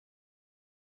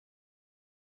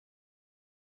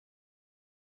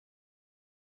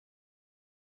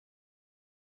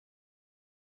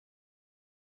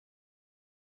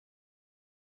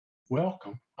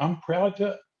Welcome. I'm proud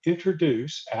to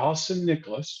introduce Allison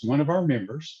Nicholas, one of our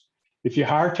members. If you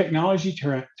hire technology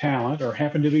talent or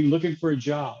happen to be looking for a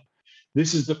job,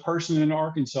 this is the person in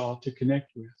Arkansas to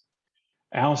connect with.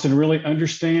 Allison really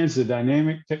understands the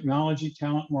dynamic technology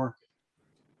talent market.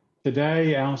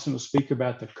 Today, Allison will speak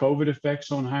about the COVID effects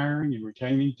on hiring and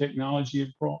retaining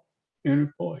technology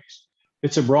employees.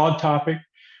 It's a broad topic,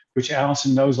 which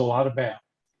Allison knows a lot about.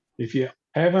 If you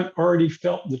haven't already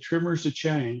felt the tremors of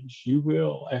change, you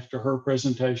will after her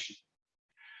presentation.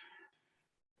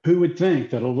 Who would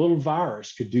think that a little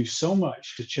virus could do so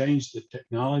much to change the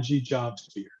technology job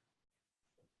sphere?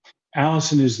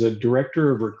 Allison is the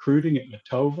Director of Recruiting at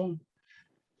Matova.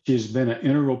 She has been an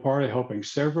integral part of helping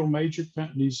several major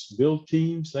companies build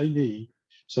teams they need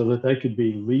so that they could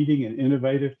be leading and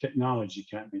innovative technology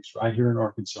companies right here in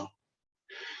Arkansas.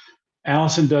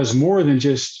 Allison does more than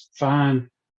just find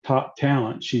top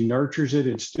talent. She nurtures it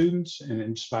in students and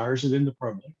inspires it in the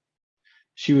public.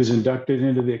 She was inducted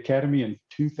into the Academy in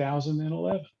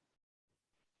 2011.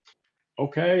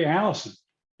 Okay, Allison,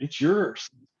 it's yours.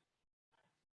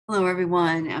 Hello,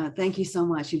 everyone. Thank you so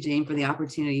much, Eugene, for the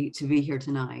opportunity to be here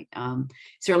tonight.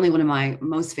 Certainly one of my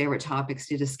most favorite topics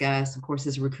to discuss, of course,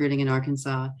 is recruiting in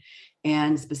Arkansas,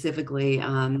 and specifically,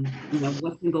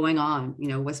 what's been going on,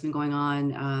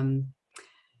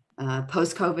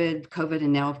 post-COVID, COVID,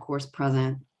 and now, of course,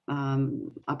 present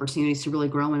opportunities to really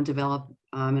grow and develop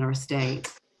in our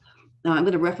state. Now, I'm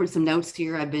going to reference some notes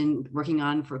here I've been working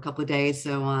on for a couple of days,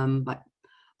 so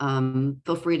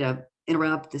feel free to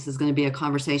interrupt. This is going to be a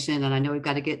conversation, and I know we've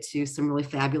got to get to some really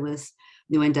fabulous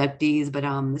new inductees, but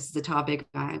this is a topic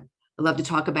I love to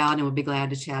talk about and would be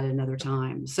glad to chat at another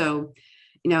time. So,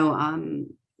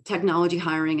 technology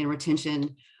hiring and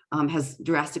retention has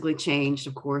drastically changed,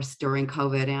 of course, during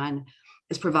COVID, and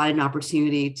has provided an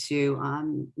opportunity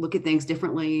to look at things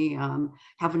differently,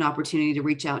 have an opportunity to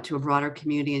reach out to a broader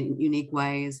community in unique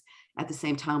ways. At the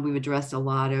same time, we've addressed a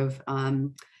lot of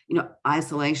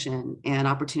isolation and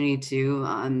opportunity to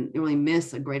really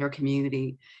miss a greater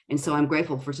community. And so I'm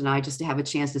grateful for tonight just to have a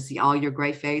chance to see all your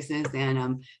great faces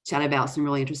and chat about some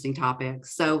really interesting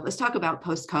topics. So let's talk about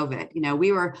post-COVID.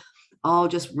 We were all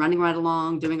just running right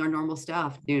along, doing our normal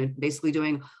stuff, basically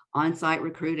doing on-site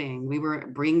recruiting. We were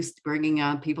bringing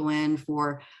people in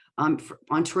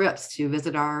on trips to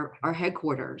visit our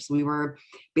headquarters. We were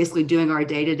basically doing our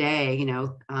day-to-day,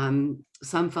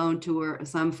 some phone tour,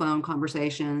 some phone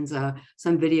conversations,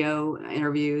 some video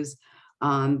interviews.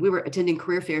 We were attending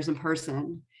career fairs in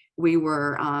person. We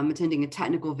were attending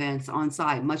technical events on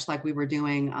site, much like we were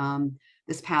doing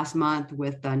this past month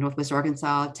with Northwest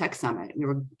Arkansas Tech Summit. We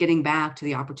were getting back to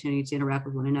the opportunity to interact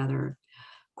with one another.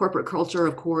 Corporate culture,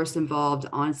 of course, involved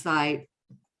on-site,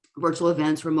 virtual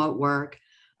events, remote work.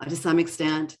 To some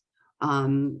extent,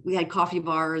 we had coffee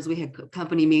bars, we had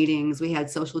company meetings, we had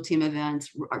social team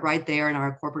events right there in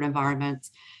our corporate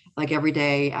environments, like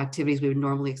everyday activities we would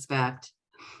normally expect.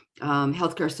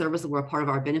 Healthcare services were a part of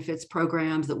our benefits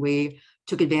programs that we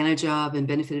took advantage of and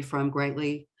benefited from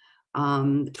greatly.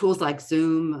 Tools like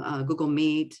Zoom, Google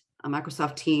Meet,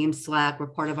 Microsoft Teams, Slack were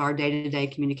part of our day-to-day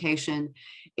communication,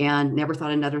 and never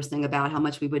thought another thing about how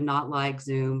much we would not like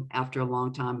Zoom after a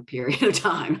long period of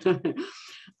time.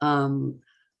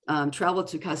 Travel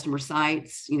to customer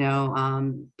sites,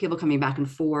 people coming back and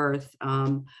forth.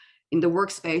 In the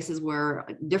workspaces were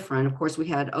different. Of course, we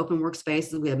had open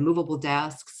workspaces, we had movable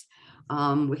desks,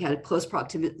 we had close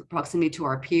proximity to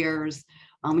our peers.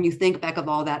 When you think back of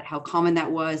all that, how common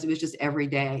that was, it was just every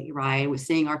day, right? It was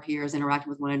seeing our peers, interacting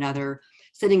with one another,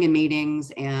 sitting in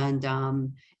meetings, and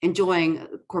enjoying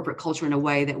corporate culture in a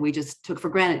way that we just took for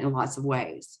granted in lots of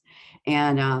ways.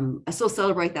 And I still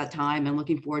celebrate that time and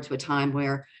looking forward to a time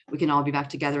where we can all be back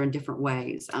together in different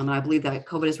ways. And I believe that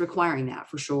COVID is requiring that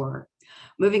for sure.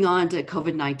 Moving on to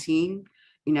COVID-19,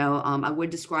 I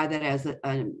would describe that as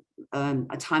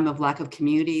a time of lack of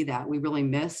community that we really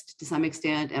missed to some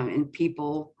extent, and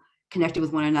people connected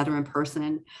with one another in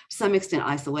person, to some extent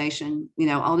isolation.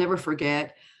 I'll never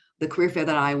forget the career fair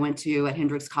that I went to at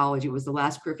Hendrix College. It was the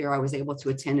last career fair I was able to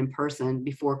attend in person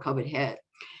before COVID hit.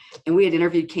 And we had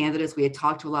interviewed candidates, we had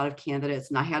talked to a lot of candidates,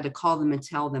 and I had to call them and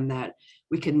tell them that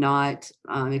we could not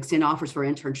extend offers for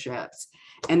internships.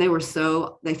 And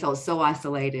they felt so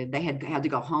isolated. They had to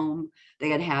go home. They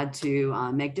had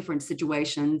to make different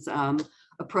situations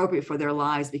appropriate for their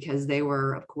lives because they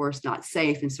were, of course, not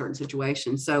safe in certain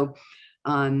situations. So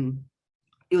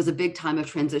it was a big time of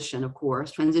transition, of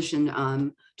course,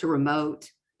 transition to remote,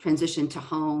 transition to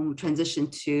home, transition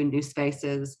to new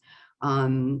spaces.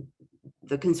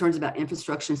 The concerns about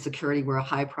infrastructure and security were a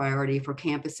high priority for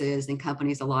campuses and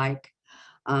companies alike.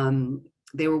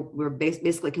 they were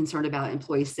basically concerned about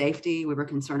employee safety. We were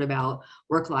concerned about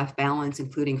work-life balance,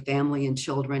 including family and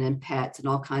children and pets and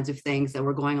all kinds of things that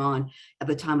were going on at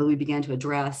the time that we began to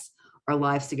address our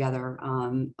lives together,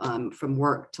 from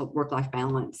work to work-life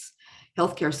balance.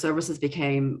 Healthcare services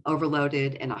became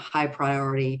overloaded and a high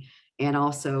priority, and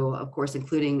also, of course,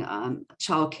 including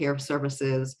childcare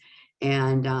services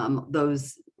and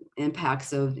those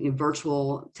impacts of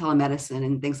virtual telemedicine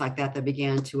and things like that that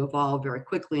began to evolve very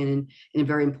quickly and in a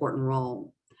very important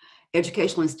role.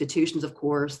 Educational institutions, of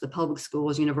course, the public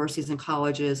schools, universities and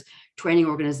colleges, training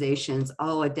organizations,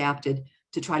 all adapted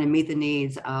to try to meet the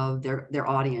needs of their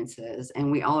audiences.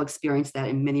 And we all experienced that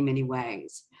in many, many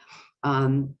ways.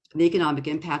 The economic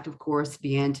impact, of course,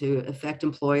 began to affect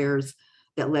employers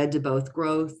that led to both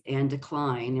growth and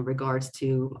decline in regards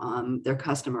to their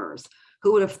customers.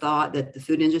 Who would have thought that the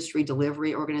food industry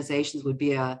delivery organizations would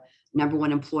be a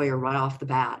 #1 employer right off the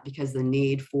bat, because the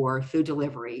need for food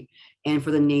delivery and for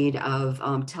the need of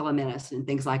telemedicine and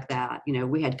things like that.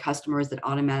 We had customers that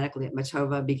automatically at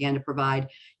Matova began to provide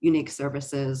unique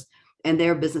services, and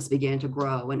their business began to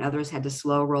grow, and others had to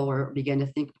slow roll or began to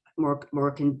think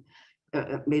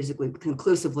basically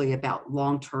conclusively about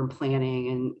long-term planning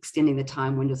and extending the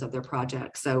time windows of their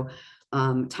projects. So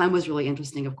time was really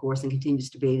interesting, of course, and continues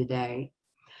to be today.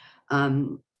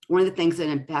 One of the things that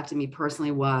impacted me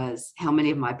personally was how many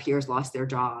of my peers lost their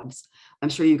jobs. I'm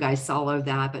sure you guys saw all of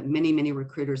that, but many, many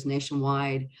recruiters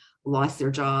nationwide lost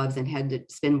their jobs and had to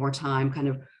spend more time kind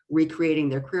of recreating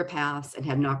their career paths and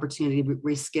had an opportunity to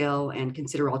reskill and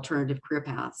consider alternative career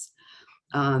paths.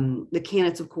 The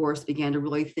candidates, of course, began to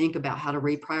really think about how to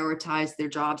reprioritize their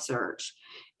job search,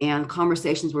 and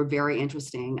conversations were very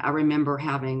interesting. I remember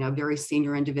having a very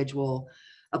senior individual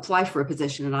apply for a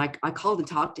position, and I called and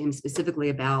talked to him specifically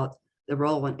about the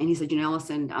role, and he said,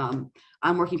 Allison,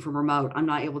 I'm working from remote. I'm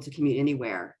not able to commute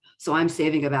anywhere, so I'm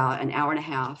saving about an hour and a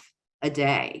half a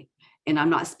day, and I'm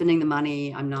not spending the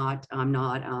money. I'm not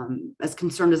as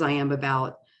concerned as I am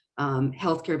about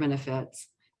healthcare benefits.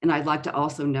 And I'd like to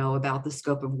also know about the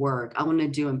scope of work. I want to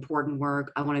do important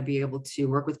work. I want to be able to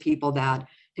work with people that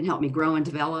can help me grow and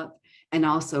develop, and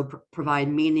also provide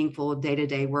meaningful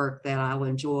day-to-day work that I'll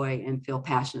enjoy and feel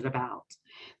passionate about.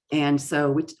 And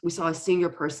so we saw a senior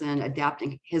person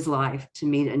adapting his life to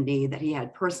meet a need that he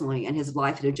had personally, and his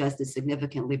life had adjusted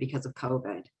significantly because of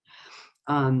COVID.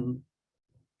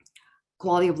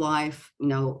 Quality of life,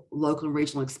 local and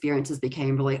regional experiences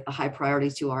became really a high priority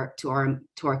to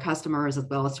our customers as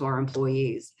well as to our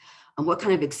employees. And what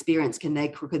kind of experience could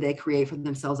they create for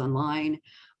themselves online?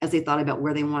 As they thought about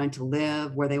where they wanted to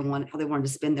live, how they wanted to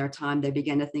spend their time, they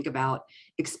began to think about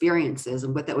experiences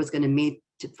and what that was going to mean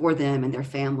for them and their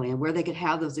family, and where they could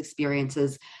have those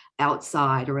experiences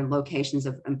outside or in locations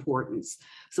of importance.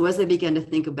 So as they began to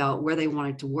think about where they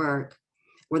wanted to work,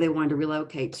 where they wanted to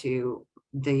relocate to,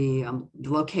 the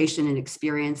location and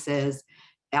experiences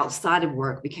outside of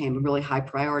work became a really high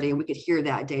priority, and we could hear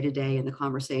that day to day in the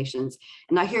conversations.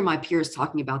 And I hear my peers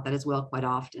talking about that as well quite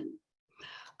often.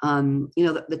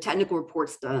 The technical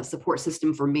reports support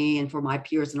system for me and for my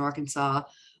peers in Arkansas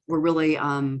were really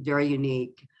very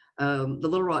unique. The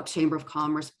Little Rock Chamber of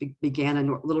Commerce began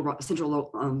a Little Rock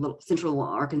Central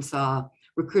Arkansas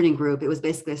recruiting group. It was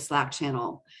basically a Slack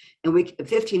channel, and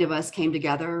 15 of us came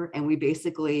together, and we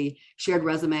basically shared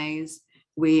resumes.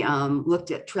 We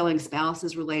looked at trailing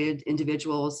spouses related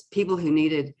individuals, people who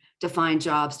needed to find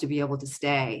jobs to be able to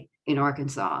stay in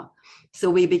Arkansas. So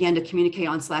we began to communicate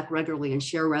on Slack regularly and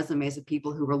share resumes of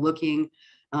people who were looking.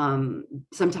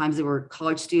 Sometimes they were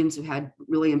college students who had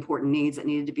really important needs that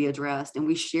needed to be addressed, and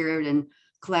we shared and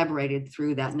collaborated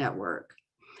through that network.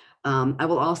 I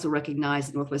will also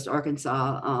recognize Northwest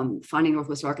Arkansas, Finding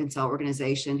Northwest Arkansas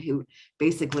organization, who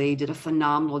basically did a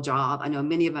phenomenal job. I know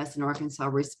many of us in Arkansas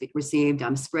received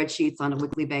spreadsheets on a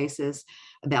weekly basis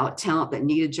about talent that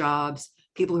needed jobs,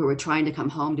 people who were trying to come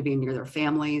home to be near their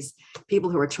families, people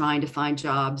who were trying to find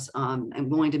jobs and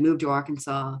willing to move to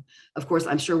Arkansas. Of course,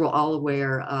 I'm sure we're all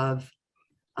aware of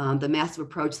the massive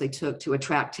approach they took to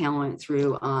attract talent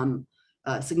through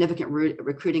significant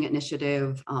recruiting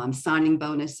initiative, signing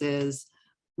bonuses,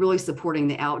 really supporting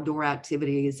the outdoor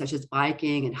activities such as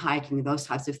biking and hiking, those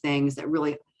types of things that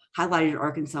really highlighted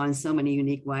Arkansas in so many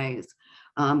unique ways,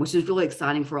 which is really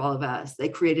exciting for all of us. They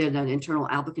created an internal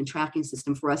applicant tracking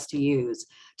system for us to use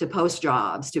to post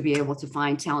jobs, to be able to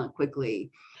find talent quickly.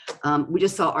 We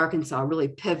just saw Arkansas really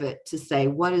pivot to say,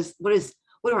 what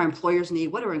do our employers need?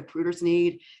 What do our recruiters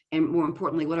need? And more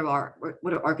importantly, what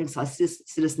do Arkansas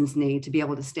citizens need to be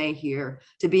able to stay here,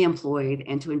 to be employed,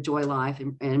 and to enjoy life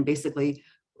and basically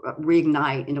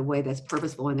reignite in a way that's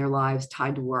purposeful in their lives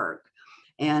tied to work.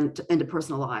 and into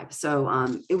personal life.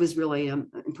 So it was really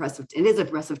impressive. It is an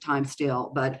impressive time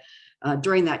still, but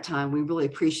during that time, we really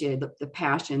appreciated the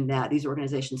passion that these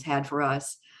organizations had for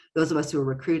us, those of us who are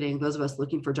recruiting, those of us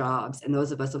looking for jobs, and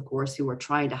those of us, of course, who are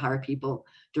trying to hire people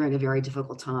during a very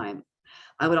difficult time.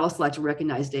 I would also like to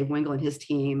recognize Dave Wingle and his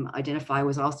team. Identify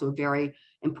was also a very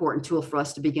important tool for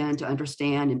us to begin to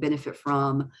understand and benefit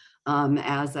from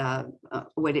as a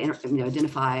way to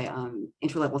identify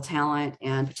entry-level talent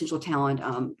and potential talent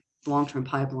long-term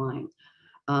pipeline.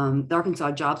 The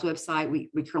Arkansas Jobs website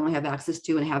we currently have access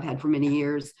to and have had for many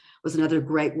years was another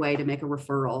great way to make a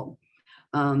referral.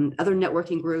 Other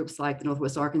networking groups like the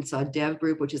Northwest Arkansas Dev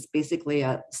Group, which is basically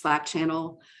a Slack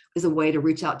channel, is a way to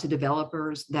reach out to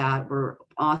developers that were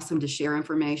awesome to share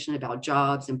information about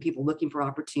jobs and people looking for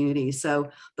opportunities. So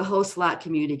the whole Slack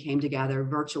community came together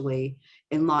virtually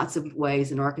in lots of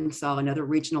ways in Arkansas and other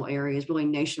regional areas, really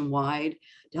nationwide,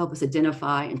 to help us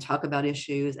identify and talk about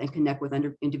issues and connect with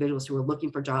individuals who are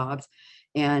looking for jobs,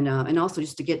 and also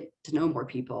just to get to know more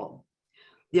people.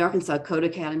 The Arkansas Code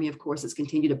Academy, of course, has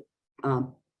continued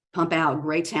to pump out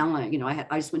great talent.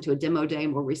 I just went to a demo day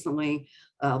more recently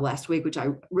last week, which I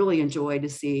really enjoyed, to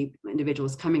see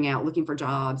individuals coming out looking for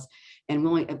jobs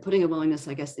and putting a willingness,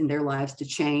 I guess, in their lives to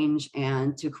change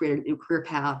and to create a new career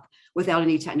path without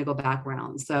any technical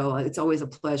background. So it's always a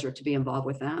pleasure to be involved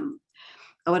with them.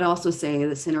 I would also say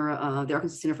the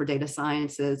Arkansas Center for Data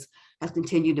Sciences has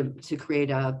continued to create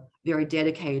a very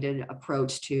dedicated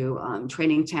approach to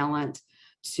training talent,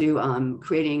 to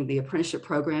creating the apprenticeship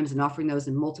programs and offering those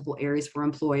in multiple areas for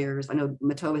employers. I know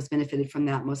Matova has benefited from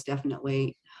that most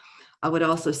definitely. I would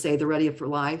also say the Ready for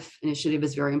Life initiative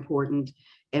is very important,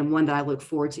 and one that I look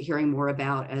forward to hearing more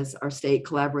about as our state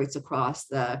collaborates across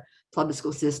the public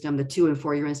school system, the 2- and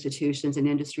 4-year institutions and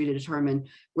industry, to determine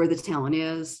where the talent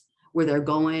is, where they're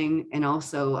going, and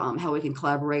also how we can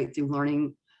collaborate through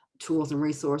learning tools and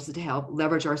resources to help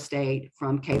leverage our state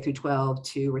from K through 12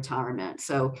 to retirement.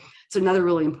 So it's another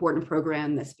really important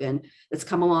program that's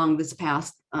come along this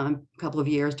past couple of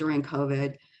years during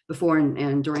COVID, before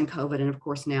and during COVID, and of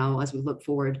course now as we look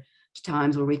forward to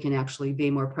times where we can actually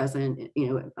be more present,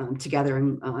 together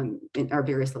in our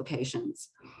various locations.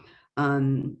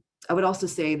 I would also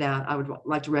say that I would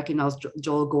like to recognize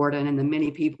Joel Gordon and the many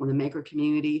people in the maker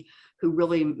community who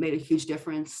really made a huge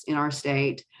difference in our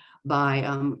state by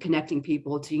connecting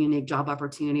people to unique job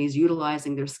opportunities,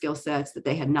 utilizing their skill sets that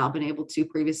they had not been able to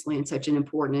previously in such an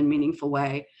important and meaningful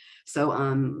way. So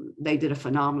they did a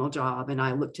phenomenal job, and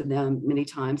I look to them many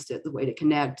times to the way to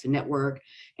connect, to network,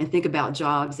 and think about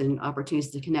jobs and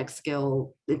opportunities to connect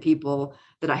skill and people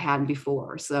that I hadn't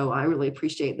before. So I really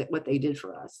appreciate what they did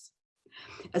for us.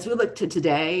 As we look to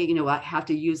today, I have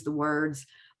to use the words,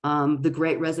 the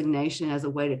Great Resignation, as a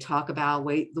way to talk about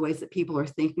the ways that people are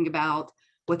thinking about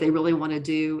what they really want to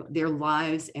do, their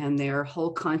lives, and their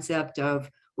whole concept of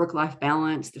work-life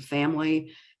balance, the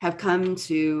family, have come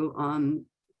to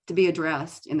be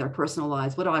addressed in their personal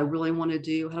lives. What do I really want to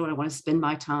do? How do I want to spend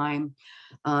my time?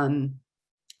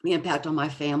 The impact on my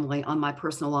family, on my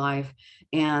personal life,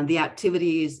 and the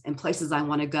activities and places I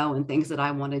want to go and things that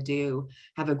I want to do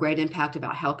have a great impact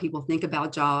about how people think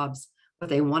about jobs, what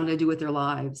they want to do with their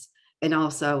lives, and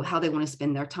also how they want to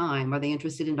spend their time. Are they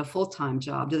interested in a full-time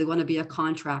job? Do they want to be a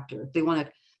contractor? They want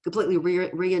to completely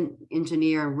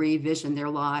re-engineer and revision their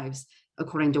lives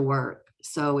according to work.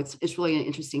 So it's really an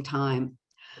interesting time.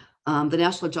 The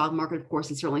national job market, of course,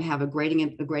 can certainly have a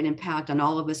great impact on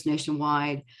all of us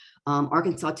nationwide.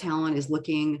 Arkansas talent is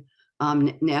looking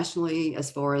nationally as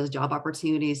far as job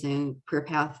opportunities and career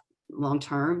path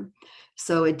long-term.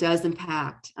 So it does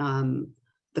impact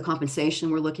the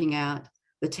compensation we're looking at,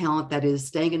 the talent that is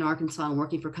staying in Arkansas and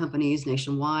working for companies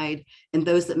nationwide, and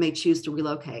those that may choose to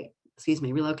relocate.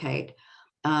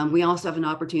 We also have an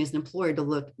opportunity as an employer to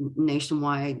look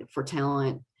nationwide for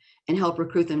talent and help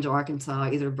recruit them to Arkansas,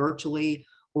 either virtually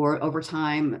or over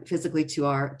time physically to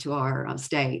our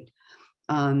state.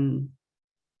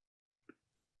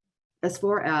 As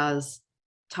far as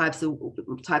types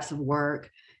of work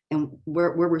and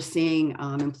where we're seeing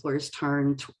employers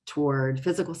turn toward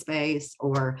physical space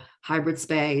or hybrid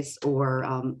space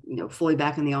or fully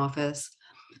back in the office,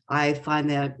 I find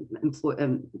that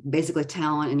basically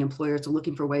talent and employers are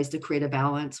looking for ways to create a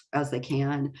balance as they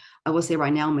can. I will say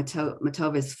right now,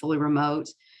 Matova is fully remote,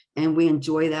 and we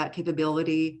enjoy that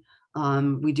capability.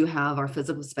 We do have our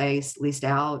physical space leased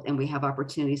out, and we have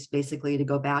opportunities basically to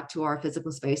go back to our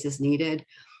physical space as needed.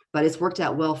 But it's worked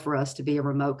out well for us to be a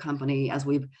remote company as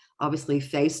we've obviously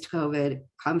faced COVID,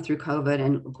 come through COVID,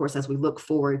 and of course, as we look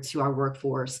forward to our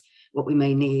workforce, what we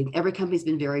may need. Every company's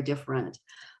been very different.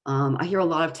 I hear a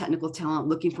lot of technical talent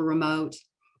looking for remote.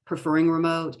 preferring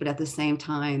remote, but at the same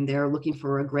time, they're looking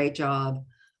for a great job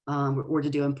or to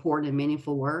do important and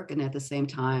meaningful work, and at the same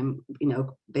time,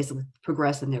 basically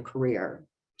progress in their career.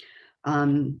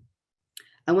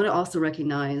 I want to also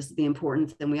recognize the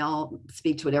importance, and we all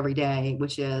speak to it every day,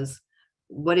 which is,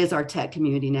 what is our tech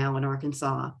community now in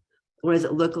Arkansas? What does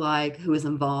it look like? Who is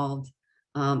involved?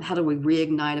 How do we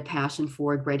reignite a passion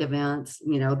for great events?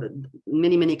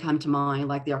 Many come to mind,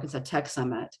 like the Arkansas Tech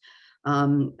Summit.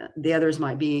 The others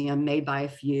might be Made by a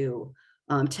Few,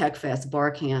 Tech Fest,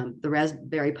 Bar Camp, the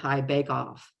Raspberry Pi Bake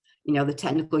Off, the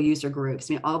technical user groups.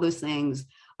 all those things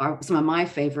are some of my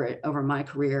favorite over my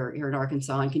career here in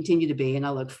Arkansas, and continue to be. And I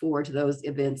look forward to those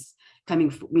events coming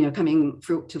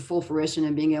to full fruition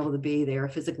and being able to be there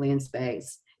physically in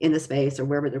the space or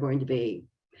wherever they're going to be.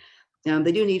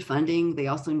 They do need funding. They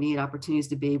also need opportunities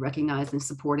to be recognized and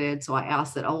supported. So I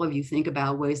ask that all of you think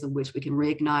about ways in which we can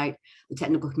reignite the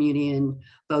technical community, and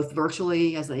both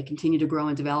virtually as they continue to grow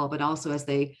and develop, but also as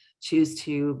they choose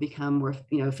to become more,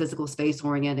 physical space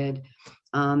oriented.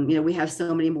 We have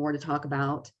so many more to talk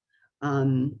about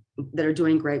that are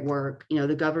doing great work.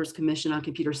 The Governor's Commission on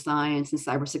Computer Science and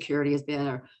Cybersecurity has been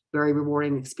a very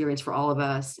rewarding experience for all of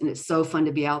us. And it's so fun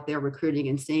to be out there recruiting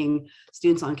and seeing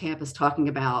students on campus talking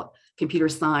about computer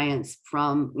science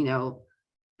from,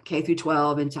 K through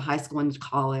 12 into high school and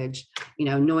college,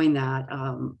 knowing that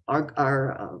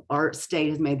our state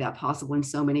has made that possible in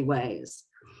so many ways.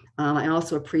 I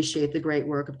also appreciate the great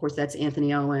work. Of course, that's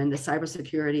Anthony Owen, the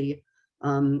cybersecurity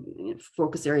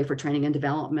focus area for training and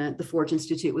development, the Forge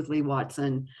Institute with Lee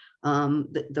Watson,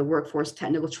 the workforce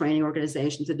technical training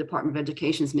organizations, the Department of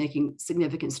Education is making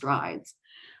significant strides.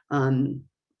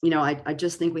 I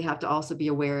just think we have to also be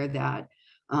aware that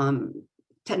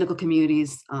technical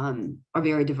communities are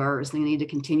very diverse. They need to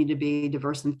continue to be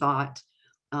diverse in thought,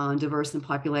 diverse in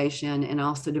population, and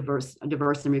also diverse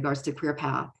in regards to career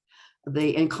path.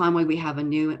 In Conway, we have a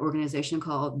new organization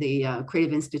called the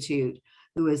Creative Institute,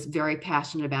 who is very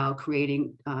passionate about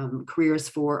creating careers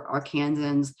for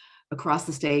Arkansans across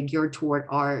the state, geared toward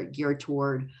art, geared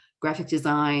toward graphic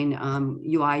design,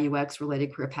 UI, UX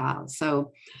related career paths.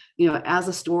 So, as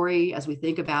a story, as we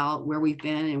think about where we've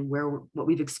been and what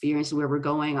we've experienced and where we're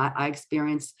going, I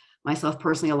experience myself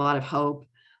personally a lot of hope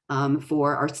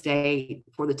for our state,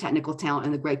 for the technical talent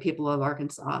and the great people of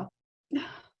Arkansas.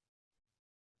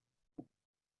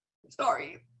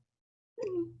 Sorry.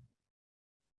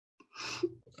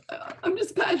 I'm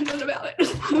just passionate about it.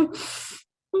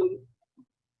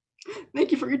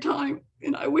 Thank you for your time,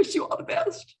 and I wish you all the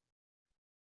best.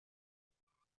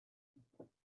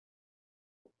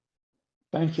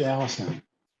 Thank you, Allison.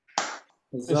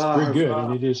 It's very good,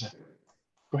 and it is.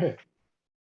 Go ahead.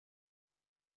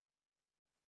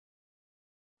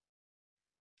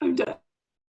 I'm done.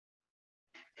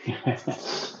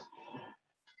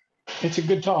 It's a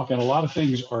good talk, and a lot of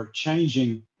things are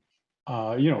changing.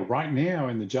 Right now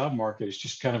in the job market, it's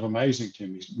just kind of amazing to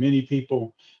me. Many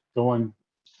people going,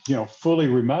 fully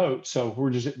remote. So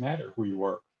where does it matter where you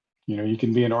work? You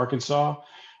can be in Arkansas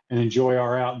and enjoy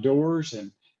our outdoors and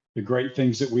the great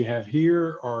things that we have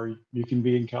here, or you can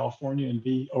be in California and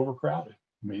be overcrowded.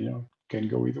 Can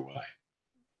go either way.